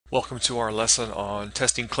Welcome to our lesson on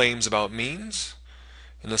testing claims about means.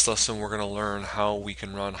 In this lesson, we're going to learn how we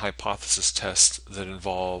can run hypothesis tests that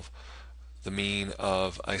involve the mean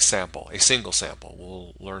of a sample, a single sample.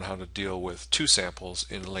 We'll learn how to deal with two samples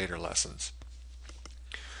in later lessons.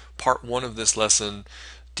 Part one of this lesson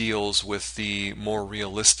deals with the more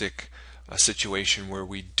realistic situation where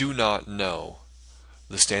we do not know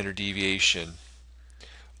the standard deviation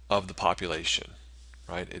of the population,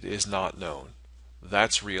 right? It is not known.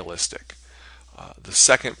 That's realistic. The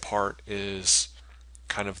second part is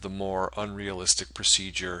kind of the more unrealistic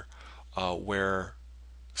procedure where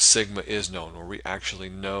sigma is known, where we actually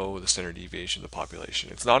know the standard deviation of the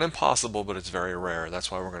population. It's not impossible, but it's very rare.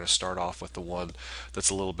 That's why we're going to start off with the one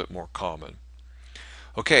that's a little bit more common.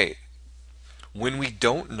 Okay, when we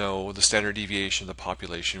don't know the standard deviation of the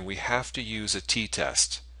population, we have to use a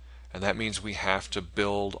t-test, and that means we have to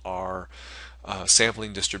build our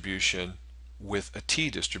sampling distribution with a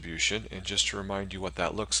t-distribution. And just to remind you what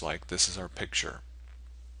that looks like, this is our picture,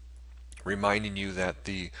 reminding you that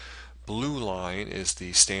the blue line is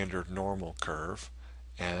the standard normal curve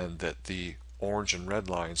and that the orange and red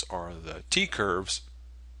lines are the t-curves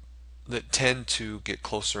that tend to get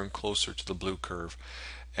closer and closer to the blue curve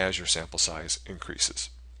as your sample size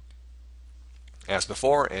increases. As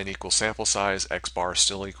before, n equals sample size, x bar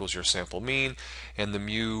still equals your sample mean, and the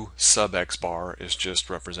mu sub x bar is just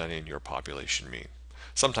representing your population mean.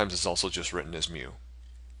 Sometimes it's also just written as mu.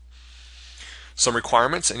 Some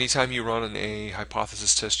requirements: anytime you run a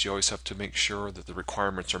hypothesis test, you always have to make sure that the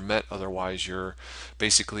requirements are met. Otherwise, you're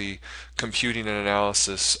basically computing an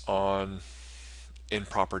analysis on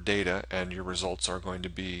improper data, and your results are going to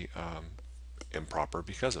be improper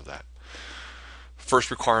because of that.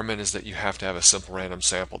 First requirement is that you have to have a simple random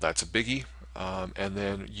sample. That's a biggie. And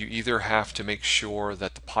then you either have to make sure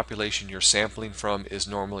that the population you're sampling from is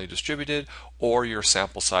normally distributed, or your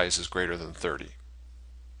sample size is greater than 30.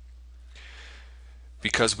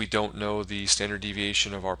 Because we don't know the standard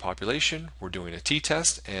deviation of our population, we're doing a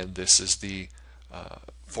t-test, and this is the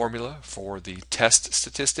formula for the test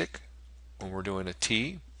statistic. When we're doing a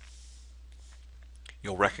t,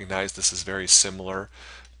 you'll recognize this is very similar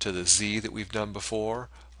to the z that we've done before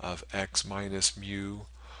of x minus mu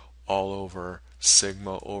all over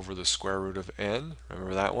sigma over the square root of n.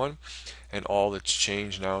 Remember that one? And all that's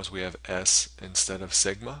changed now is we have s instead of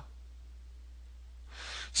sigma.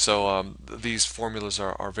 So these formulas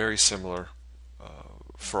are very similar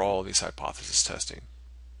for all of these hypothesis testing.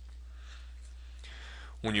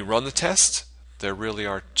 When you run the test, there really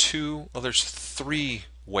are there's three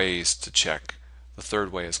ways to check. The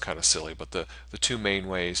third way is kind of silly, but the two main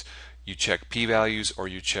ways: you check p-values or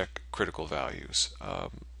you check critical values.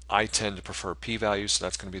 I tend to prefer p-values, so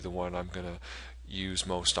that's going to be the one I'm going to use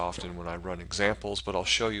most often when I run examples, but I'll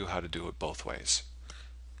show you how to do it both ways.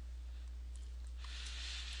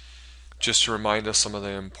 Just to remind us some of the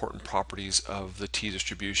important properties of the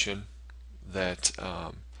t-distribution, that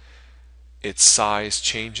its size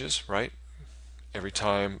changes, right? Every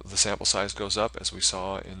time the sample size goes up, as we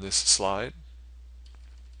saw in this slide.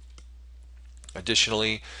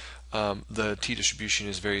 Additionally, the t-distribution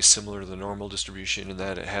is very similar to the normal distribution in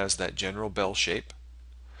that it has that general bell shape.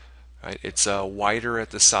 Right? It's wider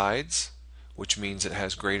at the sides, which means it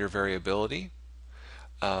has greater variability.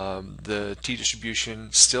 The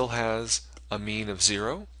t-distribution still has a mean of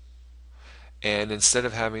 0, and instead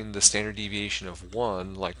of having the standard deviation of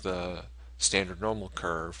 1 like the standard normal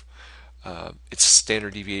curve, its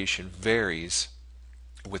standard deviation varies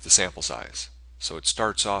with the sample size. So it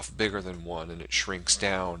starts off bigger than 1 and it shrinks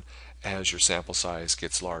down as your sample size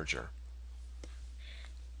gets larger.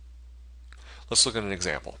 Let's look at an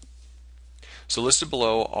example. So listed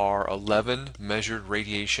below are 11 measured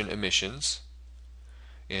radiation emissions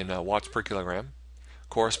in watts per kilogram,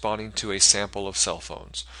 corresponding to a sample of cell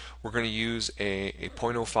phones. We're going to use a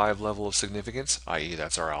 0.05 level of significance, i.e.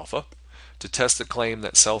 that's our alpha, to test the claim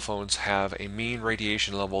that cell phones have a mean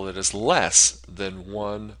radiation level that is less than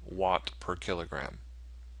 1 watt per kilogram.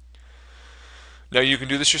 Now you can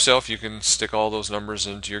do this yourself. You can stick all those numbers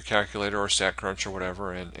into your calculator or StatCrunch or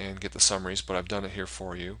whatever and get the summaries, but I've done it here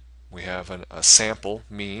for you. We have a sample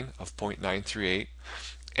mean of 0.938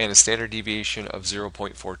 and a standard deviation of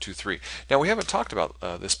 0.423. Now we haven't talked about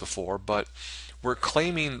this before, but we're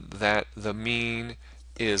claiming that the mean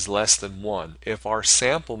is less than 1. If our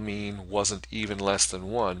sample mean wasn't even less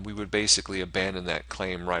than 1, we would basically abandon that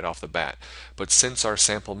claim right off the bat. But since our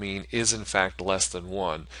sample mean is in fact less than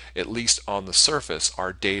 1, at least on the surface,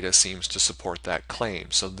 our data seems to support that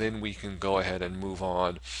claim. So then we can go ahead and move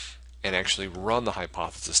on and actually run the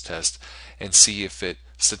hypothesis test and see if it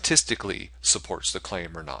statistically supports the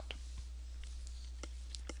claim or not.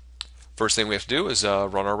 First thing we have to do is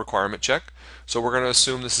run our requirement check. So we're going to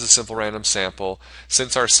assume this is a simple random sample.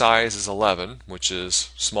 Since our size is 11, which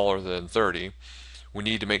is smaller than 30, we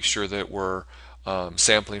need to make sure that we're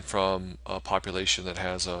sampling from a population that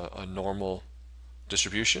has a normal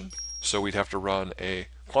distribution. So we'd have to run a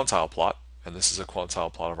quantile plot, and this is a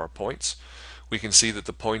quantile plot of our points. We can see that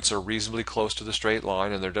the points are reasonably close to the straight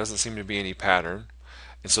line, and there doesn't seem to be any pattern.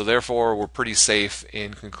 And so therefore we're pretty safe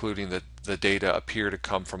in concluding that the data appear to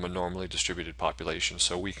come from a normally distributed population,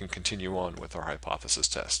 so we can continue on with our hypothesis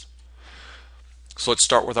test. So let's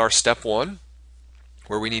start with our step one,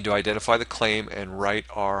 where we need to identify the claim and write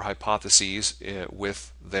our hypotheses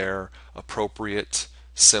with their appropriate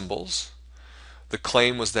symbols. The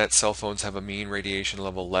claim was that cell phones have a mean radiation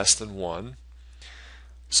level less than 1,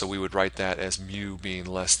 so we would write that as mu being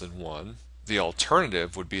less than 1. The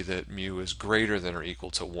alternative would be that mu is greater than or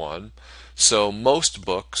equal to 1. So most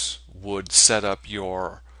books would set up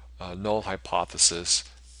your null hypothesis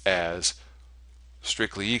as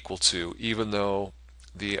strictly equal to, even though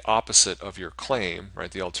the opposite of your claim,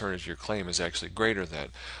 right, the alternative to your claim is actually greater than.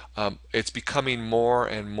 It's becoming more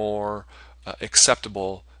and more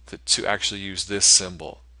acceptable to actually use this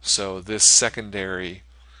symbol. So this secondary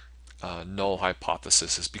null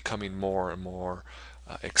hypothesis is becoming more and more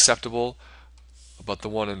acceptable, but the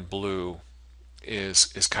one in blue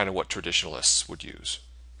is kind of what traditionalists would use.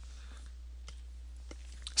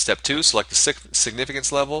 Step 2, select the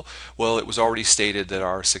significance level. Well, it was already stated that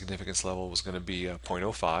our significance level was going to be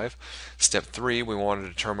 0.05. Step 3, we want to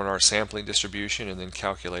determine our sampling distribution and then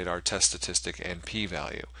calculate our test statistic and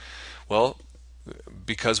p-value. Well,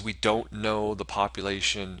 because we don't know the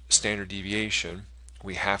population standard deviation,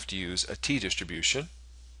 we have to use a t-distribution.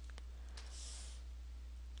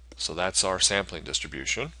 So that's our sampling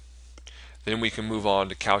distribution. Then we can move on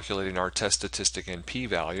to calculating our test statistic and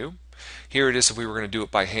p-value. Here it is if we were going to do it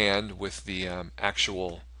by hand with the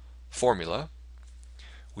actual formula.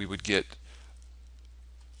 We would get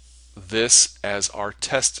this as our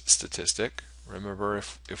test statistic. Remember,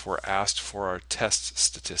 if we're asked for our test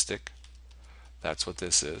statistic, that's what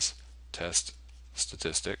this is, test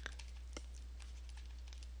statistic.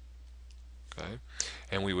 Okay,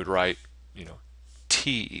 and we would write,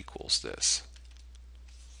 t equals this,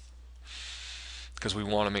 because we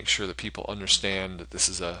want to make sure that people understand that this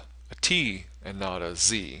is a t and not a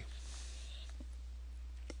z.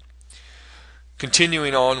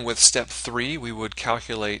 Continuing on with step 3, we would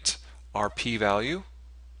calculate our p-value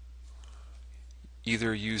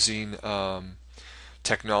either using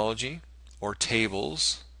technology or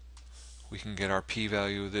tables. We can get our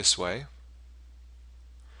p-value this way.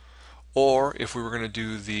 Or if we were going to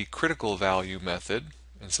do the critical value method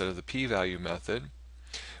instead of the p-value method,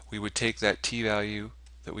 we would take that t-value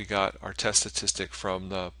that we got our test statistic from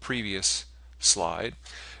the previous slide.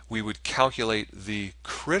 We would calculate the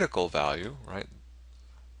critical value, right,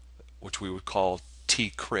 which we would call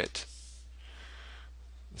t-crit.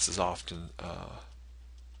 This is often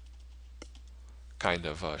kind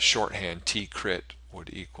of shorthand. T-crit would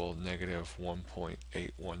equal negative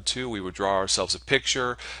 1.812. We would draw ourselves a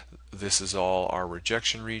picture. This is all our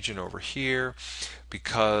rejection region over here,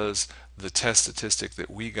 because the test statistic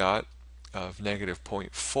that we got of negative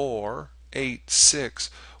 0.486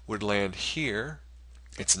 would land here.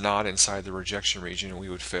 It's not inside the rejection region, and we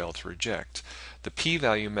would fail to reject. The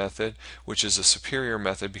p-value method, which is a superior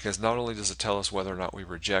method because not only does it tell us whether or not we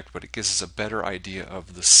reject, but it gives us a better idea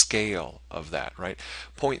of the scale of that, right?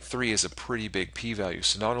 0.3 is a pretty big p-value,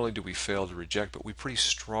 so not only do we fail to reject, but we pretty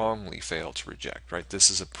strongly fail to reject, right? This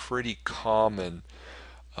is a pretty common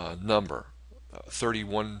number.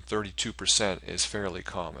 32% is fairly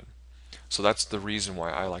common. So that's the reason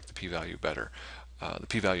why I like the p-value better. The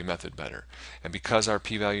p-value method better. And because our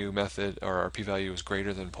p-value method, or our p-value is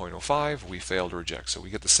greater than 0.05, we fail to reject. So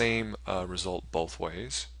we get the same result both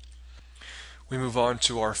ways. We move on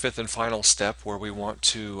to our fifth and final step, where we want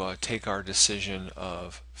to take our decision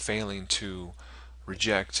of failing to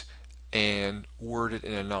reject and word it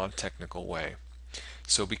in a non-technical way.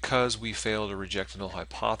 So because we fail to reject a null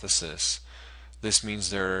hypothesis, this means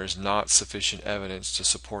there is not sufficient evidence to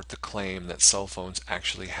support the claim that cell phones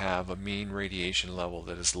actually have a mean radiation level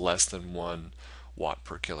that is less than 1 watt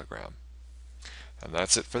per kilogram. And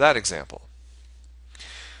that's it for that example.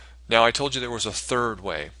 Now, I told you there was a third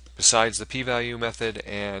way. Besides the p-value method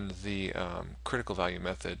and the critical value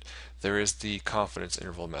method, there is the confidence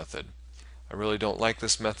interval method. I really don't like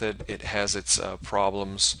this method. It has its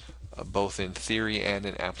problems both in theory and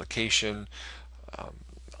in application.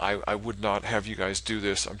 I would not have you guys do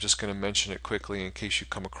this. I'm just going to mention it quickly in case you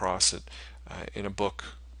come across it in a book,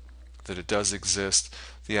 that it does exist.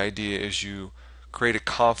 The idea is you create a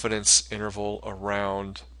confidence interval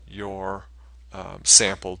around your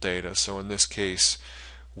sample data. So in this case,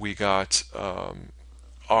 we got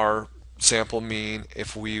our sample mean.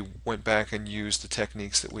 If we went back and used the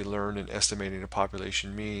techniques that we learned in estimating a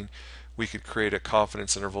population mean, we could create a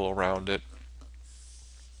confidence interval around it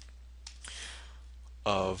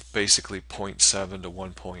of basically 0.7 to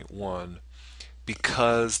 1.1.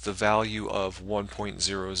 Because the value of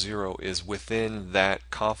 1.00 is within that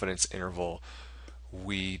confidence interval,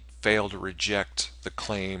 we fail to reject the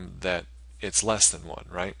claim that it's less than 1,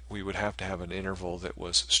 right? We would have to have an interval that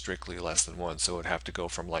was strictly less than 1, so it would have to go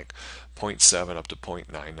from like 0.7 up to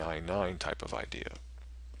 0.999 type of idea.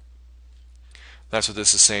 That's what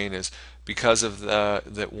this is saying, is because of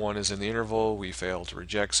that 1 is in the interval, we fail to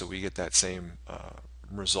reject, so we get that same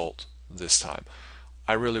result this time.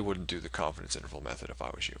 I really wouldn't do the confidence interval method if I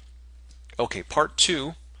was you. Okay, part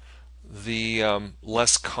 2, the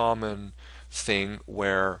less common thing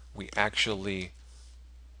where we actually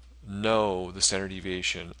know the standard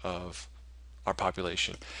deviation of our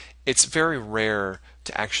population. It's very rare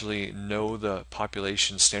to actually know the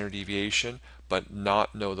population standard deviation but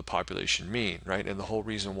not know the population mean, right? And the whole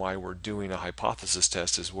reason why we're doing a hypothesis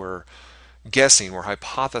test is we're guessing, we're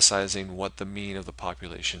hypothesizing what the mean of the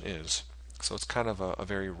population is. So it's kind of a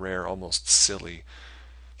very rare, almost silly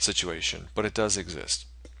situation, but it does exist.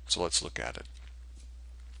 So let's look at it.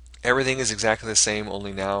 Everything is exactly the same,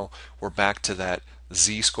 only now we're back to that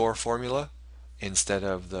z-score formula instead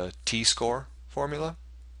of the t-score formula.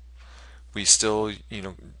 We still,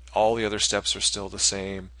 all the other steps are still the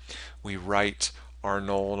same. We write our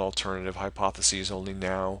null and alternative hypotheses, only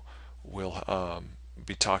now we'll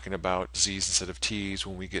be talking about z's instead of t's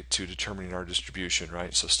when we get to determining our distribution,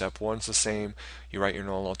 right? So step 1's the same, you write your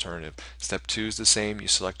null and alternative. Step 2 is the same, you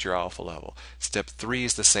select your alpha level. Step 3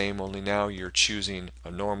 is the same, only now you're choosing a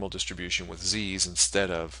normal distribution with z's instead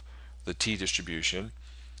of the t distribution.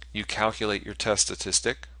 You calculate your test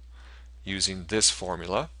statistic using this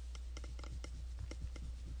formula.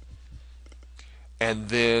 And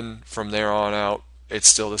then from there on out, it's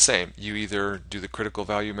still the same. You either do the critical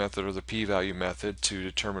value method or the p-value method to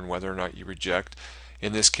determine whether or not you reject.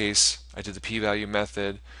 In this case, I did the p-value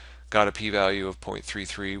method, got a p-value of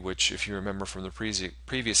 0.33, which, if you remember from the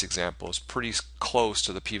previous example, is pretty close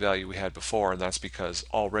to the p-value we had before, and that's because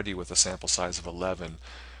already with a sample size of 11,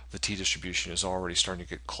 the t-distribution is already starting to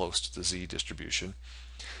get close to the z-distribution.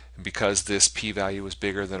 And because this p-value is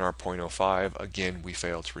bigger than our 0.05, again, we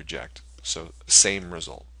failed to reject. So same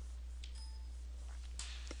result.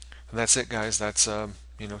 And that's it, guys. That's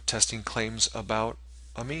testing claims about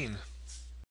a mean.